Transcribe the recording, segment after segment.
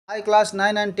Hi class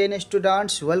 9 and 10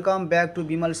 students, welcome back to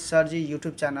Bimal Sarji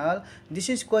YouTube channel. This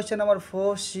is question number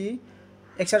 4C,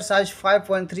 exercise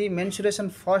 5.3, mensuration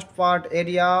first part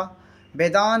area,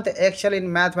 Vedanta Excel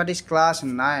in mathematics class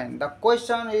 9. The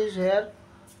question is here,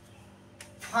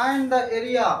 find the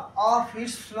area of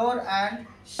its floor and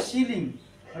ceiling.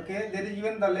 Okay, there is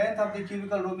given the length of the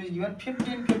cubicle room is given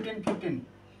 15, 15, 15.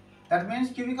 That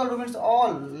means cubicle room is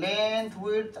all length,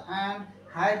 width and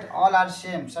height all are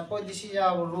same. Suppose this is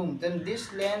our room, then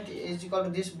this length is equal to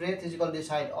this breadth is equal to this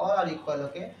height, all are equal.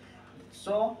 Okay,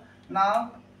 so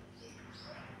now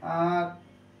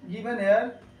given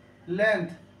here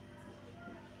length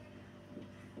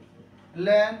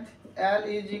L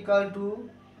is equal to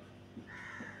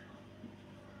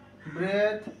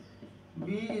breadth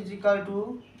B is equal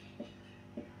to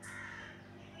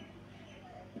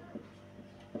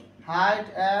height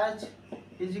H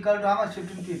is equal to how much?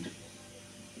 15 feet.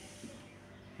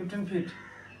 15 feet.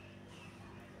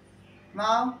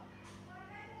 Now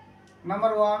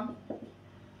number 1,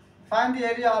 find the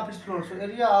area of its floor. So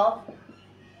area of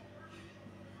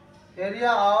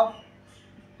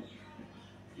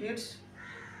its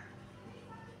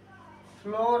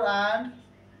floor and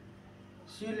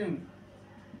ceiling.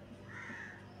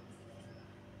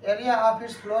 Area of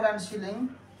its floor and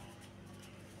ceiling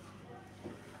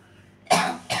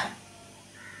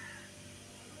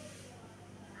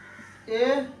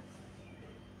A1.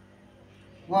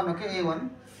 Okay, A1.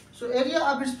 So area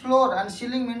of its floor and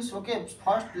ceiling means, okay,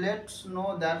 first let's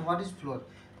know that what is floor.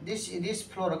 This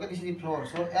floor, okay, this is the floor.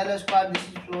 So L square, this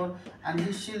is floor, and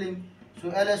this ceiling. So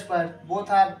L square, both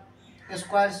are a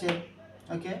square shape.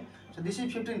 Okay, so this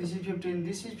is 15, this is 15,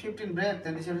 this is 15 breadth,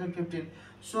 and this is 15.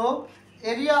 So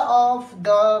area of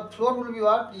the floor will be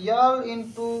what? L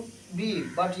into B,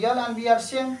 but L and B are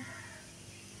same.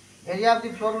 Area of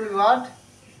the floor will be what?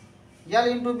 L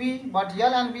into B, but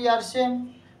L and B are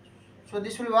same. So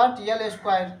this will be what? L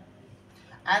square.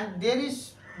 And there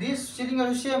is this ceiling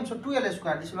are same, so 2L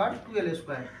square. This is what? 2L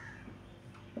square.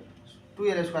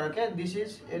 2L square, okay? This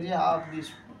is area of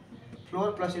this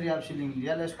floor plus area of ceiling.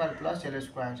 L square plus L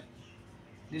square.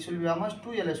 This will be how much?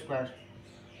 2L square.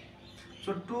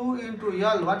 So 2 into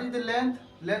L. What is the length?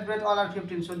 Length, breadth all are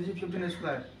 15. So this is 15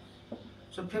 square.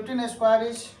 So 15 square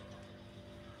is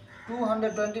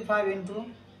 225 into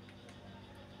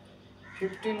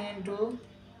 15 into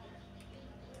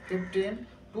 15,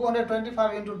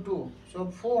 225 into 2, so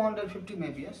 450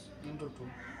 maybe, yes, into 2,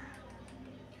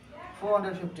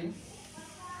 450,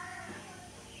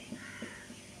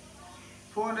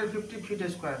 450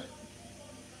 feet square.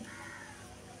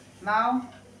 Now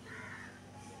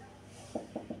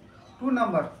 2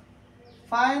 number,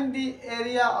 find the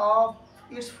area of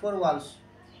its 4 walls.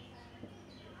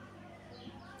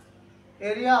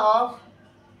 Area of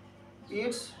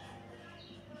its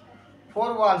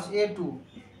 4 walls, A2.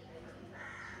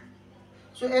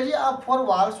 So area of 4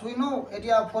 walls, we know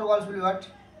area of 4 walls will be what?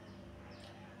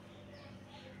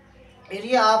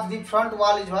 Area of the front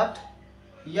wall is what?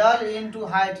 L into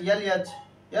height, LH.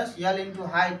 Yes, L into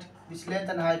height, this length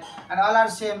and height, and all are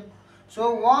same.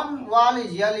 So one wall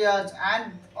is LH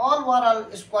and all wall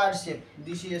are square shape.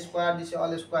 This is square, this is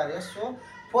all square. Yes, so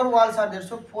 4 walls are there,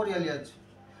 so 4 LH.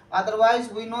 Otherwise,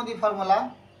 we know the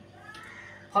formula.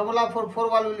 Formula for 4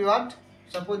 wall will be what?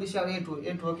 Suppose this is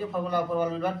A2, okay, formula for wall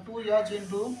will be what? 2H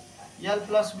into L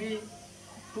plus B,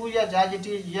 2H as it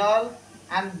is L,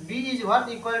 and B is what?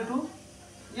 Equal to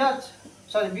H.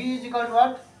 Sorry, B is equal to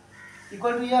what?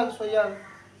 Equal to L, so L.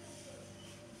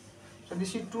 So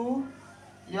this is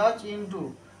 2H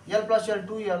into L plus L,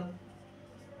 2L.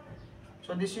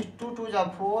 So this is 2 2 is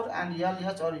 4 and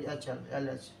LH or HL,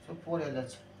 LH. So 4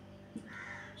 LH.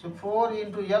 So 4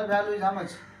 into L value is how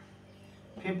much?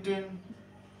 15.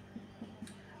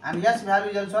 And S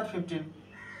value is also 15.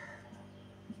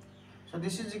 So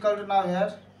this is equal to now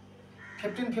here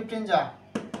 15 15 ja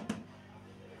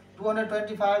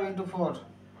 225 into 4.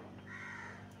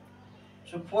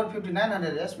 So 450,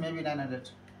 900, yes, maybe 900.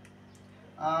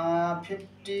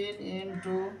 15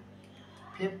 into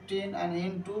 15 and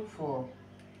into 4,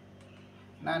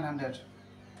 900.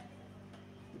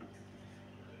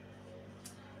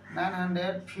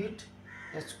 900 feet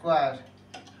square.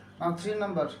 Now 3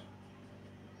 number.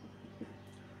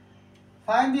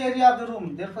 Find the area of the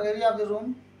room. Therefore, area of the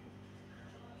room,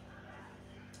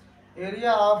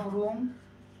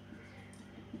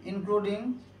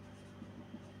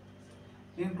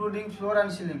 including floor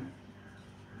and ceiling.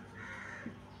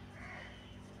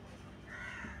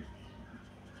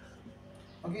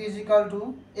 Okay, is equal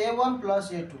to A1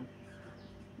 plus A2.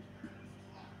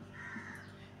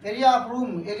 Area of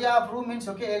room means,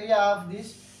 okay, area of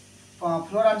this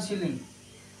floor and ceiling.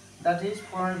 that is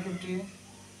 450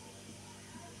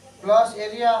 plus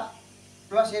area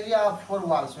of 4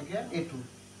 walls, okay, A2,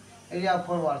 area of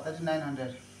 4 walls, that is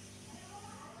 900,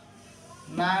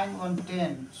 9 on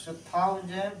 10, so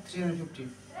 1350,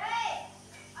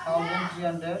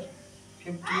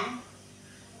 1350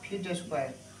 feet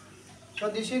square. So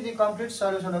this is the complete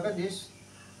solution, okay. This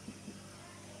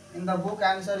in the book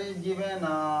answer is given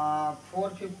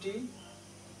 450,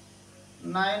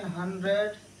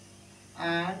 900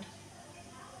 and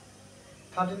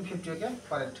 1350, okay,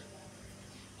 correct.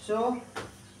 So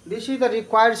this is the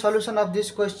required solution of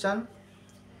this question.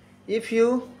 If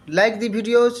you like the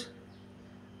videos,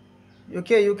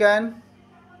 okay, you can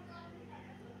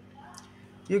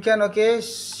okay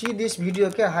see this video,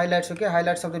 okay, highlights, okay,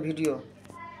 highlights of the video.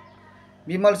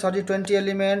 Bimal Sarji 20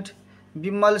 element,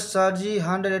 Bimal Sarji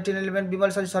 118 element,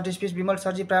 Bimal Sarji 30 space, Bimal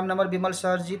Sarji prime number, Bimal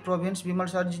Sarji province, Bimal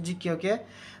Sarji GK, okay.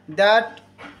 That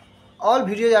all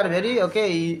videos are very,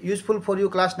 okay, useful for you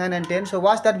class 9 and 10. So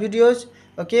watch that videos,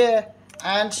 okay,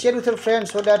 and share with your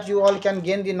friends so that you all can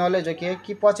gain the knowledge, okay.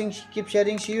 Keep watching, keep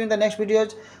sharing. See you in the next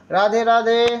videos. Radhe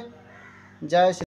Radhe. Jai Shri